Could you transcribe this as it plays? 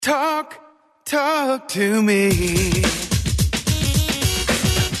Talk to me.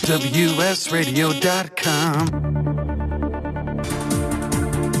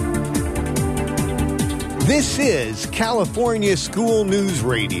 WSRadio.com. This is California School News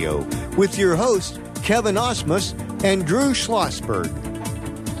Radio with your hosts, Kevin Osmus and Drew Schlossberg.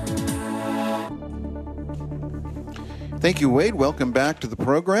 Thank you, Wade. Welcome back to the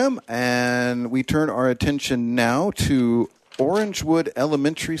program. And we turn our attention now to Orangewood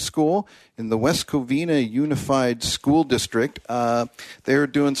Elementary School in the West Covina Unified School District. They're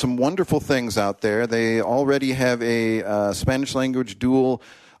doing some wonderful things out there. They already have a Spanish language dual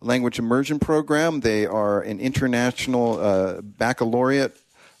language immersion program. They are an international baccalaureate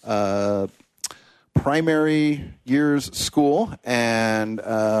primary years school, and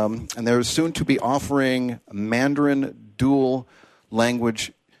they're soon to be offering Mandarin dual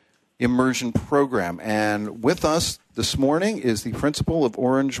language immersion program. And with us this morning is the principal of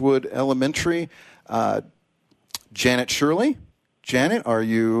Orangewood Elementary, Janet Shirley. Janet, are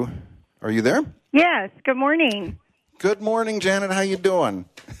you there? Yes. Good morning. Good morning, Janet. How you doing?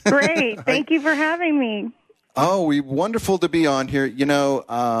 Great. Thank you for having me. Oh, wonderful to be on here. You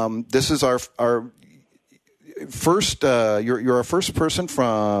know, this is our first. You're our first person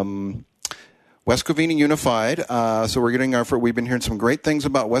from West Covina Unified. So we've been hearing some great things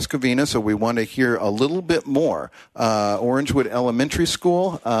about West Covina, so we want to hear a little bit more. Orangewood Elementary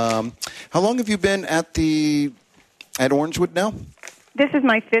School. How long have you been at Orangewood now? This is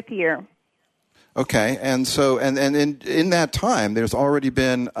my 5th year. Okay, and so and in that time, there's already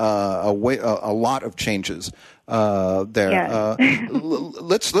been a lot of changes there. Yes.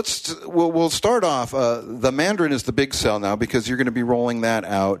 We'll start off. The Mandarin is the big sell now because you're going to be rolling that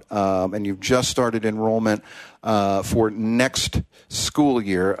out, and you've just started enrollment for next school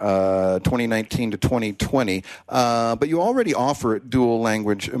year, 2019 to 2020. But you already offer dual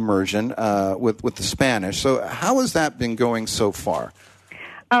language immersion with the Spanish. So how has that been going so far?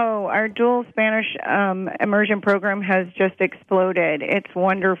 Oh, our dual Spanish immersion program has just exploded. It's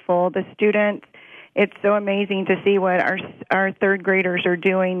wonderful. The students, it's so amazing to see what our third graders are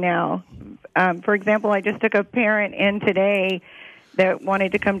doing now. For example, I just took a parent in today that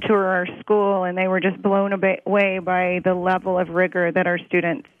wanted to come tour our school, and they were just blown away by the level of rigor that our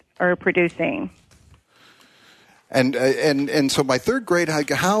students are producing. And so by third grade,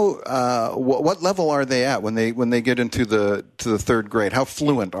 what level are they at when they get into the third grade? How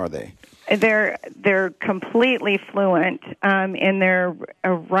fluent are they? They're completely fluent in their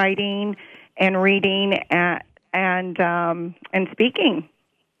writing and reading and speaking.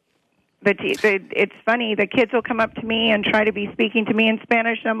 It's funny. The kids will come up to me and try to be speaking to me in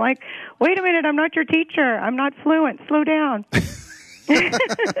Spanish, and I'm like, "Wait a minute! I'm not your teacher. I'm not fluent. Slow down."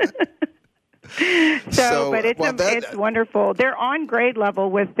 But it's wonderful. They're on grade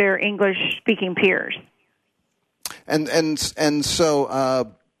level with their English-speaking peers. And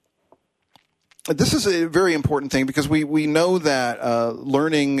so this is a very important thing because we know that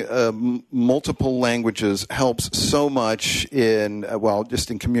learning multiple languages helps so much in just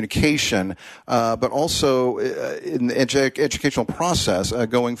in communication, but also in the educational process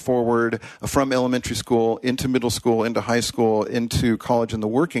going forward from elementary school into middle school, into high school, into college and the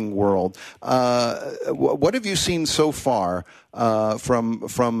working world. What have you seen so far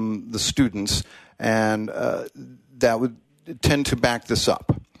from the students, and that would tend to back this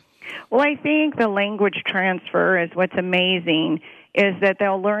up? Well, I think the language transfer is what's amazing, is that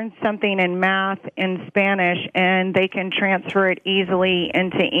they'll learn something in math in Spanish, and they can transfer it easily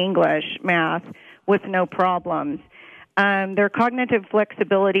into English math with no problems. Their cognitive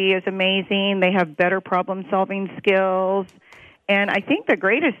flexibility is amazing. They have better problem-solving skills. And I think the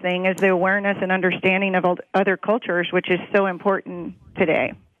greatest thing is the awareness and understanding of other cultures, which is so important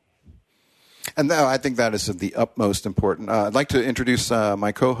today. And now I think that is of the utmost important. I'd like to introduce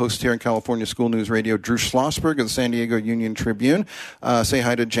my co-host here in California School News Radio, Drew Schlossberg of the San Diego Union Tribune. Say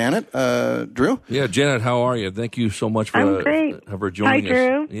hi to Janet. Drew? Yeah, Janet, how are you? Thank you so much for joining us. Hi,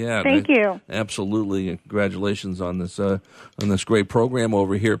 Drew. Yeah, thank you. Absolutely. Congratulations on this great program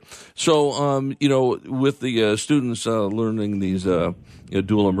over here. So, with the students learning these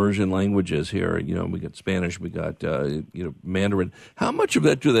dual immersion languages here, we got Spanish, we got Mandarin. How much of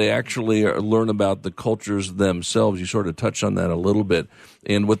that do they actually learn about the cultures themselves? You sort of touched on that a little bit.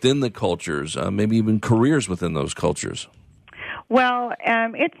 And within the cultures, maybe even careers within those cultures. Well,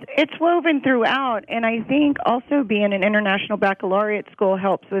 it's woven throughout, and I think also being an international baccalaureate school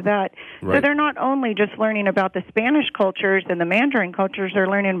helps with that. Right. So they're not only just learning about the Spanish cultures and the Mandarin cultures, they're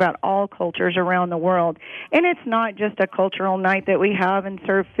learning about all cultures around the world. And it's not just a cultural night that we have and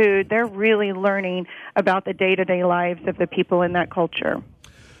serve food. They're really learning about the day-to-day lives of the people in that culture.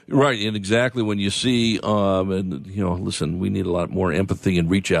 Right, and exactly when you see, and listen, we need a lot more empathy and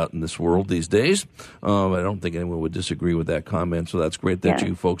reach out in this world these days. I don't think anyone would disagree with that comment. So that's great that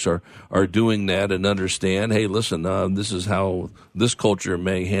you folks are doing that and understand. Hey, listen, this is how this culture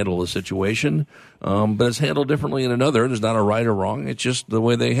may handle a situation, but it's handled differently in another. There's not a right or wrong. It's just the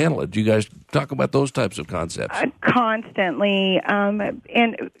way they handle it. Do you guys talk about those types of concepts? Constantly,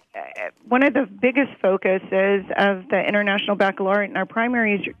 and one of the biggest focuses of the International Baccalaureate and our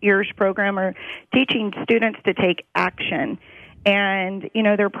primary years program are teaching students to take action. And,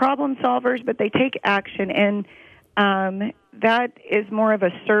 they're problem solvers, but they take action. And that is more of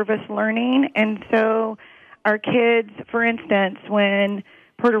a service learning. And so our kids, for instance, when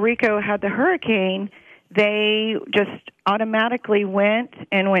Puerto Rico had the hurricane, they just automatically went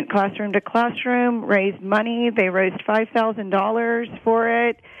classroom to classroom, raised money. They raised $5,000 for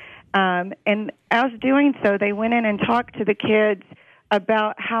it. And as doing so, they went in and talked to the kids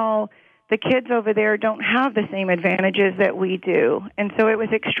about how the kids over there don't have the same advantages that we do. And so it was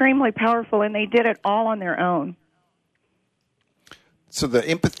extremely powerful, and they did it all on their own. So the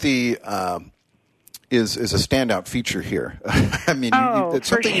empathy is a standout feature here. I mean, it's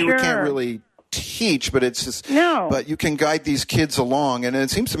something you can't really teach, but it's just but you can guide these kids along, and it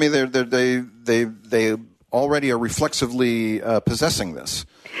seems to me they already are reflexively possessing this.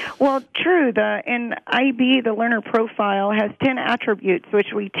 Well, true. In IB, the learner profile has 10 attributes which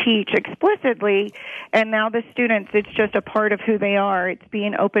we teach explicitly, and now the students, it's just a part of who they are. It's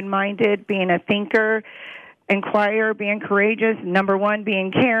being open-minded, being a thinker, inquire, being courageous, number one,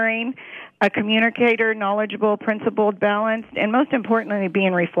 being caring, a communicator, knowledgeable, principled, balanced, and most importantly,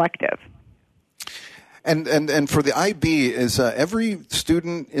 being reflective. And for the IB, is every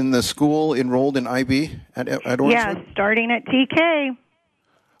student in the school enrolled in IB at Orangewood? Yes, starting at TK.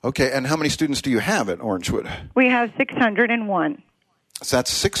 Okay, and how many students do you have at Orangewood? We have 601. So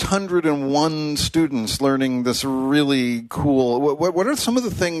that's 601 students learning this really cool. What are some of the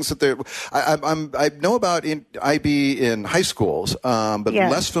things that they're? I know about IB in high schools, but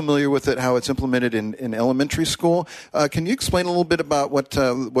less familiar with it. How it's implemented in elementary school. Can you explain a little bit about what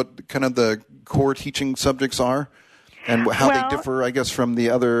kind of the core teaching subjects are, and how they differ, I guess, from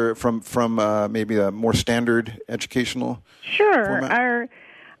the other from maybe a more standard educational format?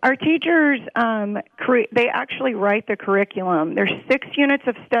 Our teachers, they actually write the curriculum. There's 6 units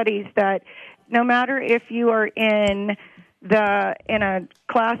of studies that no matter if you are in a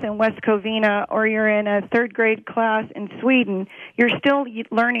class in West Covina or you're in a 3rd grade class in Sweden, you're still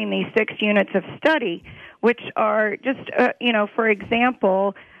learning these 6 units of study, which are just, for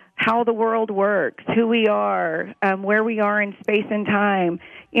example, how the world works, who we are, where we are in space and time,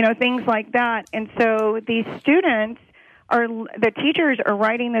 things like that. And so these students, the teachers are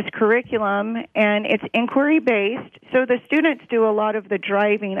writing this curriculum, and it's inquiry-based, so the students do a lot of the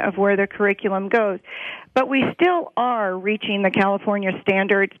driving of where the curriculum goes. But we still are reaching the California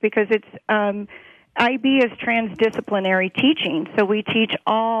standards because it's IB is transdisciplinary teaching, so we teach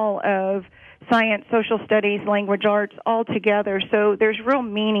all of science, social studies, language arts all together, so there's real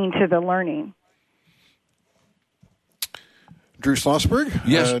meaning to the learning. Drew Schlossberg?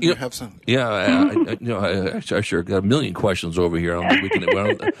 Yes, do you have some? Yeah, I sure got a million questions over here. I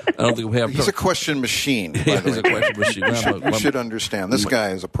don't think we have. He's a question machine. He's a question machine. You should understand. This guy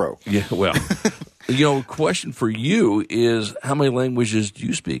is a pro. Yeah, well, question for you is, how many languages do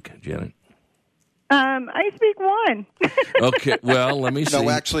you speak, Janet? I speak one. Okay, well, let me see. No,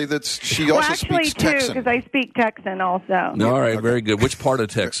 actually, she also speaks Texan. Two, because I speak Texan also. All right, very good. Which part of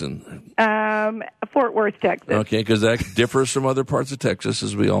Texan? Fort Worth, Texas. Okay, because that differs from other parts of Texas,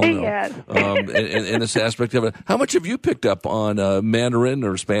 as we all know. Yes. In this aspect of it. How much have you picked up on Mandarin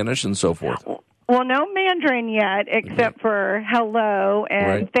or Spanish and so forth? Well, no Mandarin yet, except for hello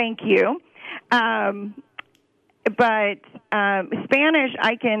and thank you. But Spanish,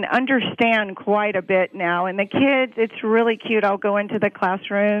 I can understand quite a bit now. And the kids, it's really cute. I'll go into the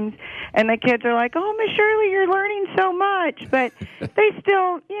classrooms, and the kids are like, "Oh, Miss Shirley, you're learning so much." But they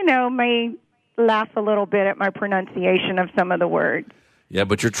still, may laugh a little bit at my pronunciation of some of the words. Yeah,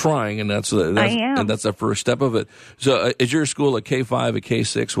 but you're trying, and that's I am. And that's the first step of it. So, is your school a K-5, a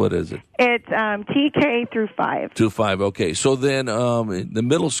K-6? What is it? It's TK through 5. Through 5, okay. So then, the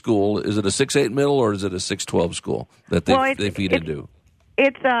middle school, is it a 6-8 middle or is it a 6-12 school that they feed into?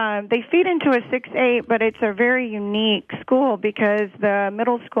 It's they feed into a 6-8, but it's a very unique school because the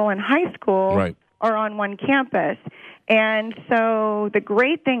middle school and high school are on one campus. And so the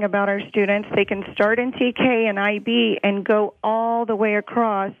great thing about our students, they can start in TK and IB and go all the way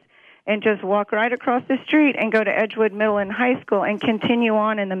across and just walk right across the street and go to Edgewood Middle and High School and continue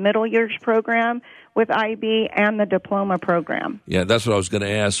on in the middle years program with IB and the diploma program. Yeah, that's what I was going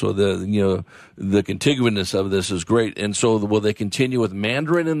to ask. So the contiguousness of this is great. And so will they continue with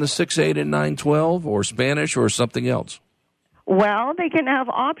Mandarin in the 6, 8, and 9, 12, or Spanish, or something else? Well, they can have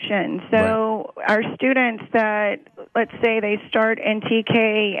options. So our students that, let's say they start in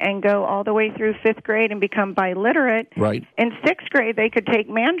TK and go all the way through 5th grade and become biliterate, right. In 6th grade they could take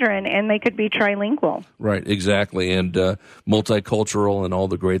Mandarin and they could be trilingual. Right, exactly, and multicultural and all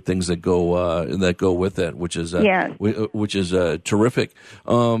the great things that go with it, which is yes. Which is terrific.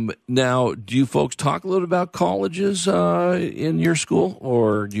 Now, do you folks talk a little about colleges in your school,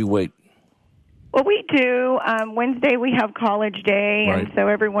 or do you wait? Well, we do. Wednesday we have college day, right. And so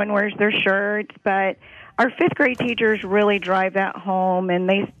everyone wears their shirts. But our 5th grade teachers really drive that home, and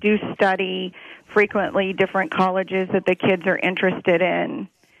they do study frequently different colleges that the kids are interested in.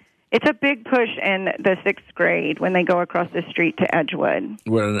 It's a big push in the 6th grade when they go across the street to Edgewood.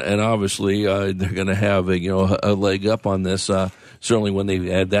 Well, and obviously they're going to have a leg up on this. Certainly when they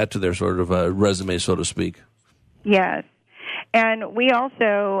add that to their sort of resume, so to speak. Yes. And we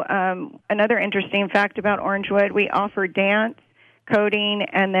also, another interesting fact about Orangewood, we offer dance, coding,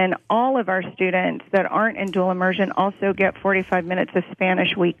 and then all of our students that aren't in dual immersion also get 45 minutes of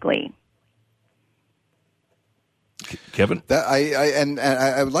Spanish weekly. Kevin?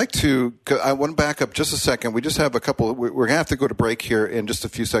 I would like to. I want to back up just a second. We just have a couple. We're going to have to go to break here in just a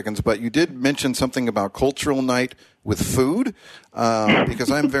few seconds. But you did mention something about cultural night with food, because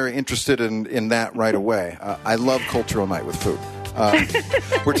I'm very interested in that right away. I love cultural night with food.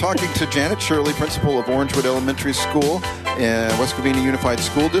 We're talking to Janet Shirley, principal of Orangewood Elementary School in West Covina Unified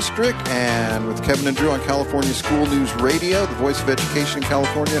School District, and with Kevin and Drew on California School News Radio, the voice of education in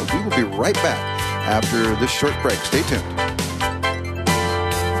California. We will be right back after this short break. Stay tuned.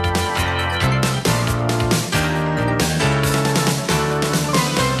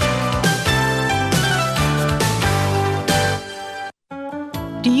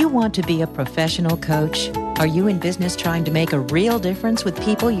 Do you want to be a professional coach? Are you in business trying to make a real difference with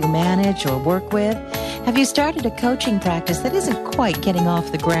people you manage or work with? Have you started a coaching practice that isn't quite getting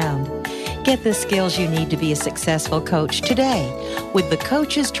off the ground? Get the skills you need to be a successful coach today with the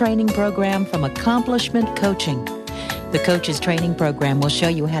Coaches Training Program from Accomplishment Coaching. The Coaches Training Program will show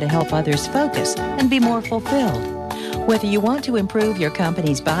you how to help others focus and be more fulfilled. Whether you want to improve your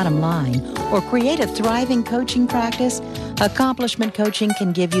company's bottom line or create a thriving coaching practice, Accomplishment Coaching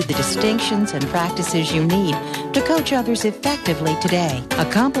can give you the distinctions and practices you need to coach others effectively today.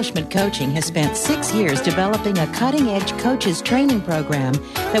 Accomplishment Coaching has spent 6 years developing a cutting-edge coaches training program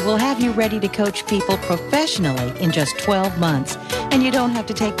that will have you ready to coach people professionally in just 12 months, and you don't have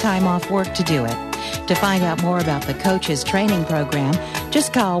to take time off work to do it. To find out more about the Coaches Training Program,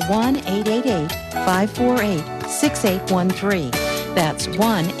 just call 1-888-548-6813. That's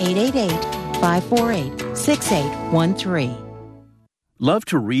 1-888-548-6813. Love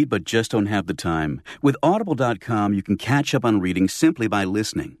to read but just don't have the time? With Audible.com, you can catch up on reading simply by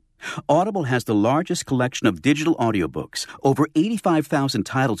listening. Audible has the largest collection of digital audiobooks, over 85,000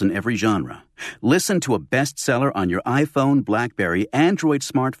 titles in every genre. Listen to a bestseller on your iPhone, BlackBerry, Android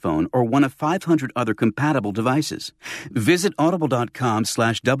smartphone, or one of 500 other compatible devices. Visit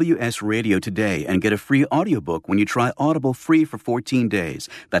audible.com/WS Radio today and get a free audiobook when you try Audible free for 14 days.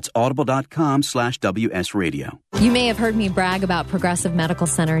 That's audible.com/WS Radio. You may have heard me brag about Progressive Medical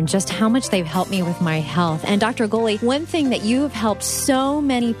Center and just how much they've helped me with my health. And Dr. Goley, one thing that you have helped so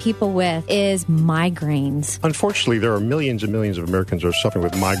many people with is migraines. Unfortunately, there are millions and millions of Americans who are suffering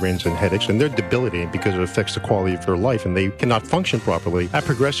with migraines and headaches, and they're debilitating because it affects the quality of their life, and they cannot function properly. At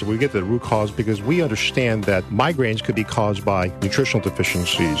Progressive, we get to the root cause because we understand that migraines could be caused by nutritional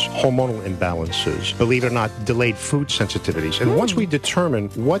deficiencies, hormonal imbalances, believe it or not, delayed food sensitivities. And once we determine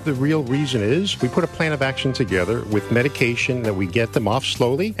what the real reason is, we put a plan of action together with medication that we get them off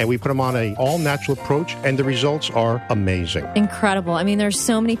slowly, and we put them on an all-natural approach, and the results are amazing. Incredible. I mean, there's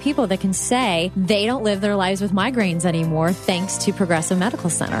so many people that can say they don't live their lives with migraines anymore thanks to Progressive Medical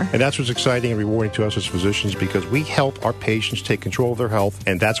Center. And that's what's exciting and rewarding to us as physicians, because we help our patients take control of their health,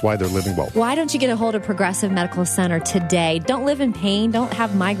 and that's why they're living well. Why don't you get a hold of Progressive Medical Center today? Don't live in pain. Don't have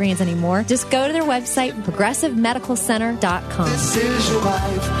migraines anymore. Just go to their website, progressivemedicalcenter.com. This is your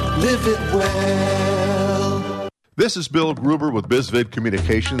life. Live it well. This is Bill Gruber with BizVid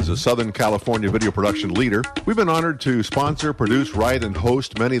Communications, a Southern California video production leader. We've been honored to sponsor, produce, write, and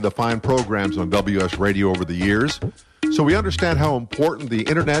host many of the fine programs on WS Radio over the years. so we understand how important the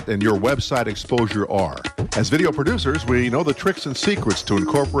internet and your website exposure are. As video producers, we know the tricks and secrets to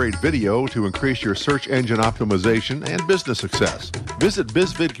incorporate video to increase your search engine optimization and business success. Visit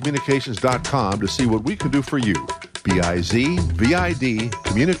bizvidcommunications.com to see what we can do for you. BIZVID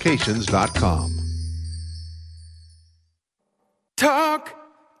communications.com. Talk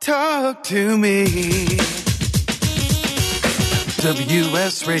to me.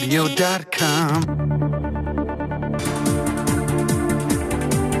 WSRadio.com.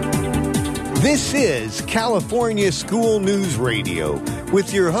 This is California School News Radio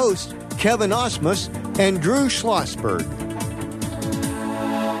with your hosts, Kevin Osmus and Drew Schlossberg.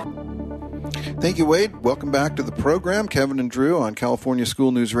 Thank you, Wade. Welcome back to the program. Kevin and Drew on California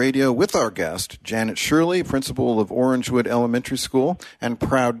School News Radio with our guest, Janet Shirley, principal of Orangewood Elementary School and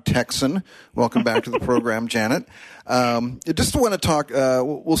proud Texan. Welcome back to the program, Janet. Just want to talk,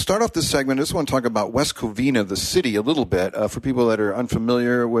 we'll start off this segment. I just want to talk about West Covina, the city, a little bit, for people that are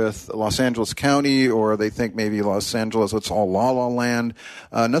unfamiliar with Los Angeles County, or they think maybe Los Angeles, it's all la-la land.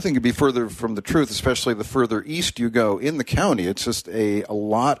 Nothing could be further from the truth, especially the further east you go in the county. It's just a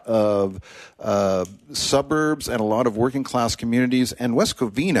lot of suburbs and a lot of working class communities, and West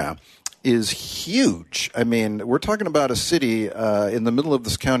Covina is huge. I mean, we're talking about a city in the middle of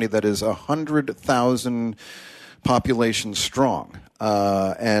this county that is 100,000 population strong,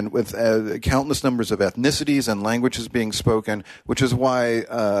 and with countless numbers of ethnicities and languages being spoken, which is why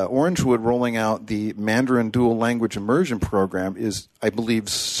Orangewood rolling out the Mandarin Dual Language Immersion Program is, I believe,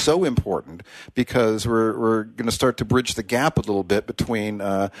 so important, because we're going to start to bridge the gap a little bit between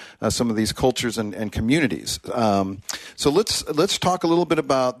some of these cultures and communities. So let's talk a little bit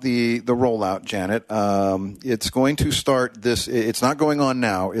about the rollout, Janet. It's going to start it's not going on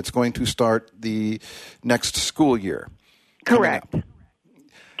now. It's going to start the next school year. Correct.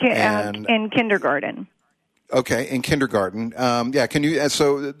 In kindergarten. Okay, in kindergarten. Can you?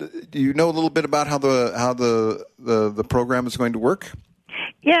 So, do you know a little bit about how the program is going to work?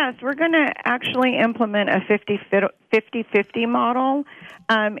 Yes, we're going to actually implement a 50-50 model.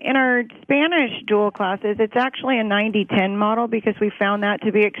 In our Spanish dual classes, it's actually a 90-10 model because we found that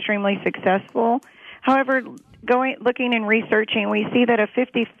to be extremely successful. However, looking and researching, we see that a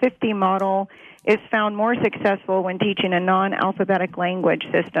 50-50 model is found more successful when teaching a non-alphabetic language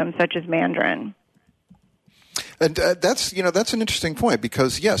system such as Mandarin. And that's an interesting point,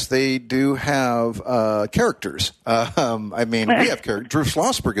 because yes, they do have characters. I mean, we have characters. Drew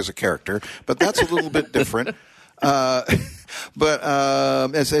Schlossberg is a character, but that's a little bit different. But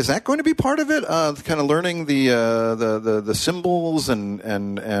is that going to be part of it? Kind of learning the symbols and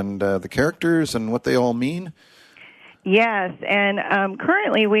the characters and what they all mean. Yes, and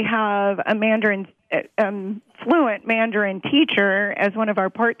currently we have a Mandarin fluent Mandarin teacher as one of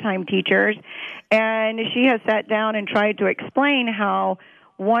our part-time teachers, and she has sat down and tried to explain how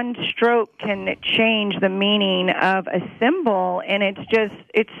one stroke can change the meaning of a symbol, and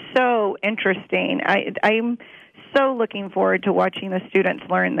it's so interesting. I'm so looking forward to watching the students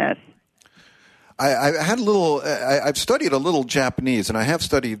learn this. I had a little. I've studied a little Japanese, and I have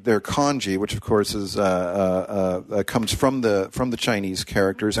studied their kanji, which of course is comes from the Chinese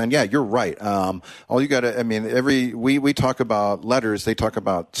characters. And yeah, you're right. All you got to. I mean, we talk about letters, they talk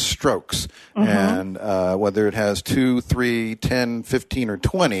about strokes, and whether it has 2, 3, 10, 15, or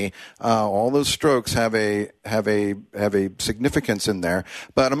 20, all those strokes have a significance in there.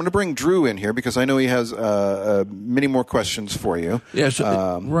 But I'm going to bring Drew in here because I know he has many more questions for you. Yes,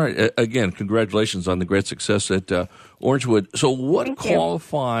 right. Again, congratulations on the great success at Orangewood. So what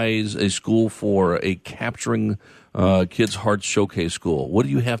qualifies a school for a Capturing Kids' Hearts Showcase School? What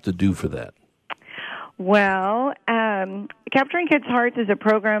do you have to do for that? Well, Capturing Kids' Hearts is a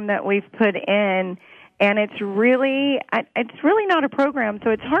program that we've put in, and it's really not a program, so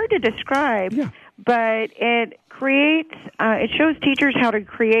it's hard to describe. Yeah. But it shows teachers how to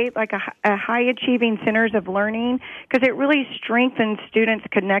create like a high-achieving centers of learning, because it really strengthens students'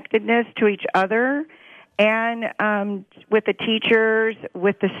 connectedness to each other and with the teachers,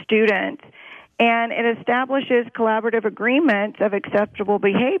 with the students. And it establishes collaborative agreements of acceptable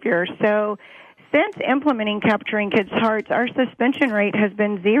behavior. So since implementing Capturing Kids' Hearts, our suspension rate has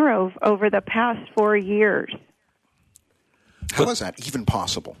been 0 over the past 4 years. How is that even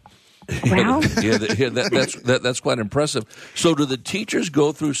possible? Well, that's quite impressive. So, do the teachers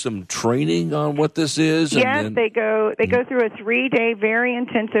go through some training on what this is? Yes, they go through a 3-day, very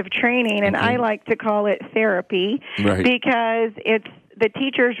intensive training, and I like to call it therapy, because the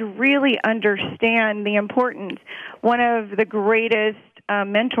teachers really understand the importance. One of the greatest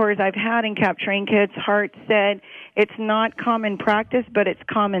mentors I've had in Capturing Kids' Hearts said, "It's not common practice, but it's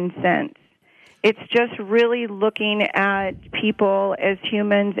common sense." it's just really looking at people as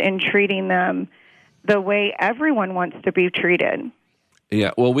humans and treating them the way everyone wants to be treated.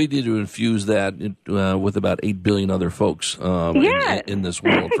 Yeah, well, we need to infuse that with about 8 billion other folks in this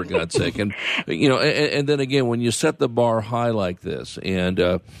world, for God's sake. And and then again, when you set the bar high like this, and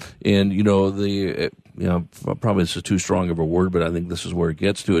probably this is too strong of a word, but I think this is where it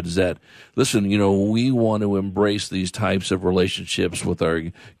gets to it, is that, listen, we want to embrace these types of relationships with our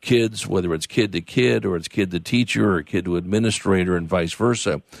kids, whether it's kid to kid or it's kid to teacher or kid to administrator and vice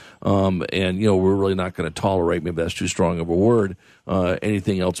versa. And we're really not going to tolerate, maybe that's too strong of a word,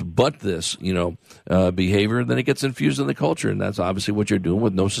 anything else but this, behavior. Then it gets infused in the culture, and that's obviously what you're doing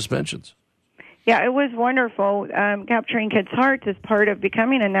with No Suspensions. Yeah, it was wonderful. Capturing Kids' Hearts is part of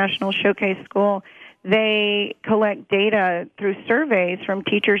becoming a national showcase school. They collect data through surveys from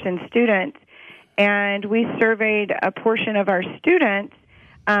teachers and students, and we surveyed a portion of our students,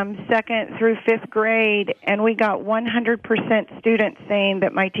 2nd through 5th grade, and we got 100% students saying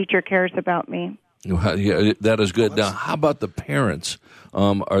that my teacher cares about me. Yeah, that is good. Now, how about the parents?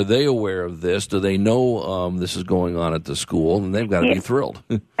 Are they aware of this? Do they know this is going on at the school? And they've got to be thrilled.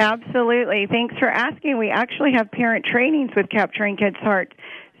 Absolutely. Thanks for asking. We actually have parent trainings with Capturing Kids' Hearts.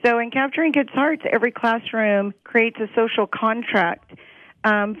 So in Capturing Kids' Hearts, every classroom creates a social contract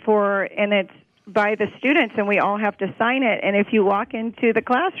and it's by the students, and we all have to sign it. And if you walk into the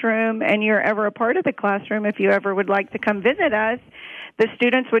classroom and you're ever a part of the classroom, if you ever would like to come visit us, the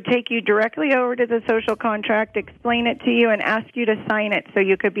students would take you directly over to the social contract, explain it to you, and ask you to sign it so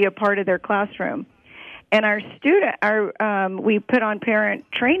you could be a part of their classroom. And we put on parent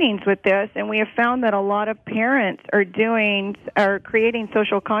trainings with this, and we have found that a lot of parents are creating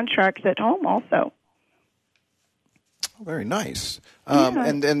social contracts at home also. Very nice.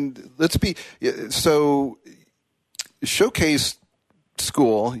 And let's be so showcase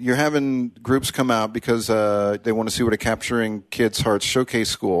school. You're having groups come out because they want to see what a Capturing Kids' Hearts showcase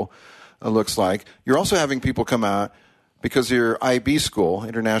school looks like. You're also having people come out because your IB school,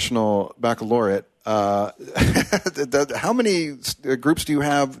 International Baccalaureate. How many groups do you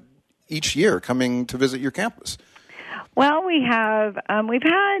have each year coming to visit your campus? Well, we've had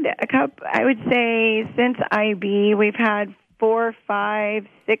a couple, I would say since IB, we've had 4, 5,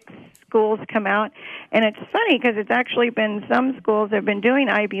 6 schools come out. And it's funny because it's actually been some schools that have been doing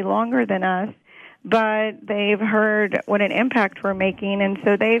IB longer than us, but they've heard what an impact we're making, and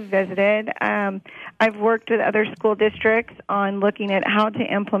so they've visited. I've worked with other school districts on looking at how to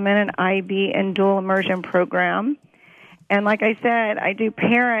implement an IB and dual immersion program. And like I said, I do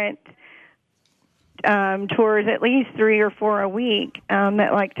parent tours, at least 3 or 4 a week,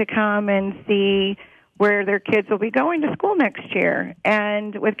 that like to come and see where their kids will be going to school next year.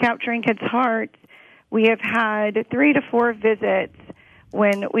 And with Capturing Kids' Hearts, we have had 3 to 4 visits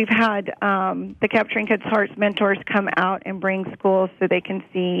when we've had the Capturing Kids' Hearts mentors come out and bring schools so they can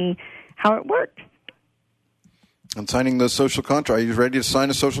see how it works. And signing the social contract. Are you ready to sign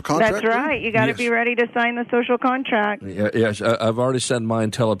a social contract? That's right. You got to be ready to sign the social contract. Yes, I've already sent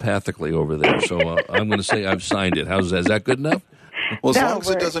mine telepathically over there, so I'm going to say I've signed it. Is that good enough? Well, as long as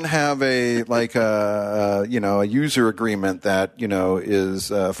it doesn't have a user agreement that is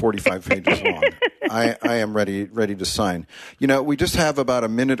 45 pages long, I am ready to sign. We just have about a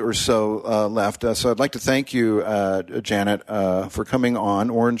minute or so left, so I'd like to thank you, Janet, for coming on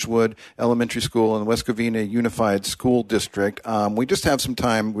Orangewood Elementary School and West Covina Unified School District. We just have some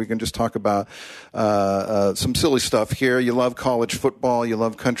time. We can just talk about some silly stuff here. You love college football. You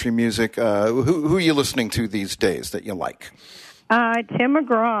love country music. Who are you listening to these days that you like? Tim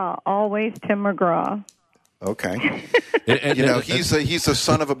McGraw, always Tim McGraw. Okay, he's the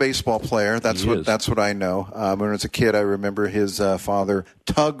son of a baseball player. That's what I know. When I was a kid, I remember his father,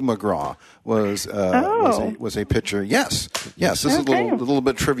 Tug McGraw, was a pitcher. Yes. This is a little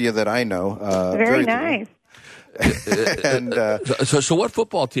bit trivia that I know. Very nice. And so, what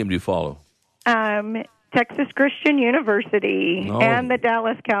football team do you follow? Texas Christian University and the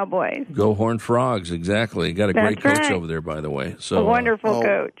Dallas Cowboys. Go Horned Frogs, exactly. Got a great coach over there, by the way. So a wonderful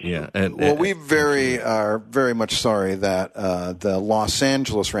coach. Yeah. We are very much sorry that the Los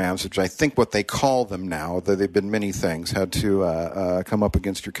Angeles Rams, which I think what they call them now, though they've been many things, had to come up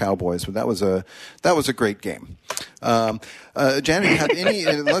against your Cowboys. But that was a great game. Janet, you had any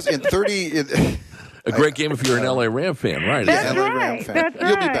in 30? A great game if you're an LA Ram fan, right? That's LA right. Ram fan. That's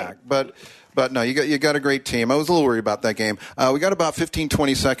You'll be back, But no, you got a great team. I was a little worried about that game. We got about 15,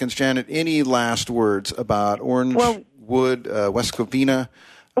 20 seconds. Janet, any last words about Orangewood, West Covina?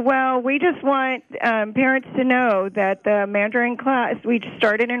 Well, we just want parents to know that the Mandarin class, we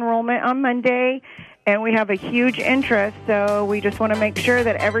started enrollment on Monday, and we have a huge interest, so we just want to make sure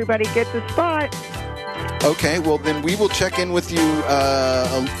that everybody gets a spot. Okay, well, then we will check in with you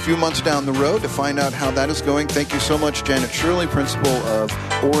a few months down the road to find out how that is going. Thank you so much, Janet Shirley, principal of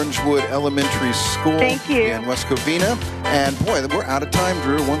Orangewood Elementary School Thank you. in West Covina. And, boy, we're out of time,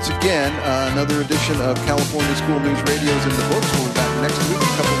 Drew. Once again, another edition of California School News Radio is in the books. We'll be back next week with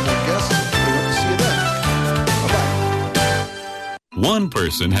a couple more guests. We hope to see you then. Bye-bye. One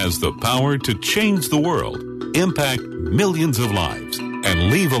person has the power to change the world, impact millions of lives,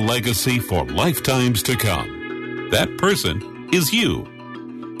 and leave a legacy for lifetimes to come. That person is you.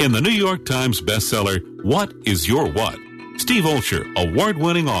 In the New York Times bestseller, What is Your What? Steve Olsher,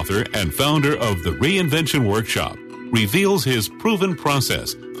 award-winning author and founder of the Reinvention Workshop, reveals his proven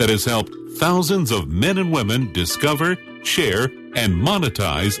process that has helped thousands of men and women discover, share, and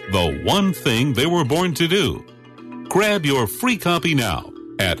monetize the one thing they were born to do. Grab your free copy now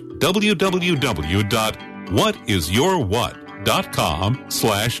at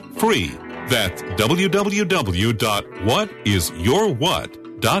www.whatisyourwhat.com/free. That's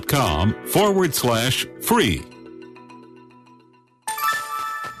www.whatisyourwhat.com/free.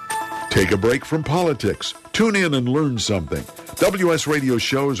 Take a break from politics. Tune in and learn something. WS Radio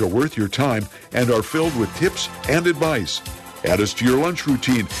shows are worth your time and are filled with tips and advice. Add us to your lunch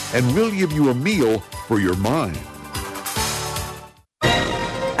routine, and we'll give you a meal for your mind.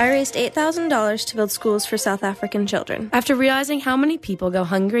 I raised $8,000 to build schools for South African children. After realizing how many people go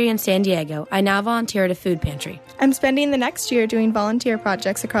hungry in San Diego, I now volunteer at a food pantry. I'm spending the next year doing volunteer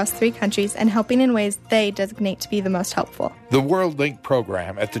projects across 3 countries and helping in ways they designate to be the most helpful. The World Link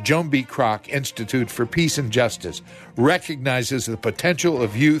program at the Joan B. Kroc Institute for Peace and Justice recognizes the potential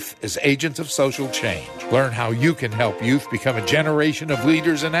of youth as agents of social change. Learn how you can help youth become a generation of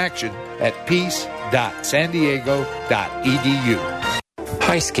leaders in action at peace.sandiego.edu.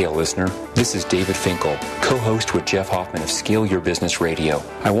 Hi, Scale listener. This is David Finkel, co-host with Jeff Hoffman of Scale Your Business Radio.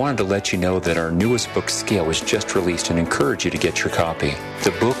 I wanted to let you know that our newest book, Scale, was just released and encourage you to get your copy.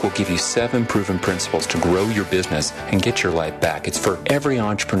 The book will give you 7 proven principles to grow your business and get your life back. It's for every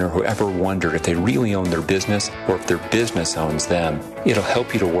entrepreneur who ever wondered if they really own their business or if their business owns them. It'll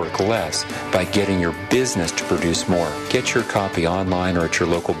help you to work less by getting your business to produce more. Get your copy online or at your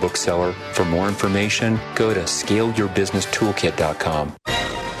local bookseller. For more information, go to scaleyourbusinesstoolkit.com.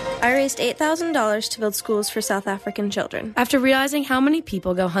 I raised $8,000 to build schools for South African children. After realizing how many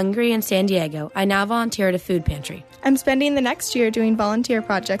people go hungry in San Diego, I now volunteer at a food pantry. I'm spending the next year doing volunteer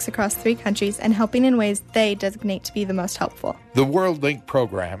projects across 3 countries and helping in ways they designate to be the most helpful. The World Link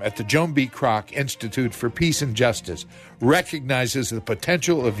program at the Joan B. Kroc Institute for Peace and Justice recognizes the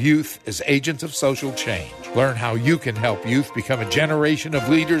potential of youth as agents of social change. Learn how you can help youth become a generation of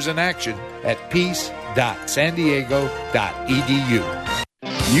leaders in action at peace.sandiego.edu.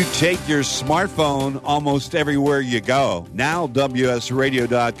 You take your smartphone almost everywhere you go. Now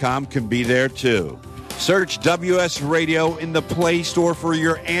WSRadio.com can be there too. Search WS Radio in the Play Store for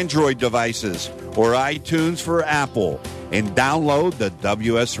your Android devices or iTunes for Apple and download the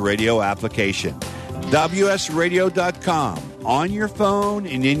WS Radio application. WSRadio.com on your phone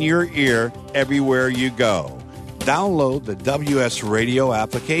and in your ear everywhere you go. Download the WS Radio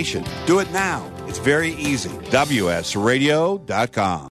application. Do it now. It's very easy. WSRadio.com.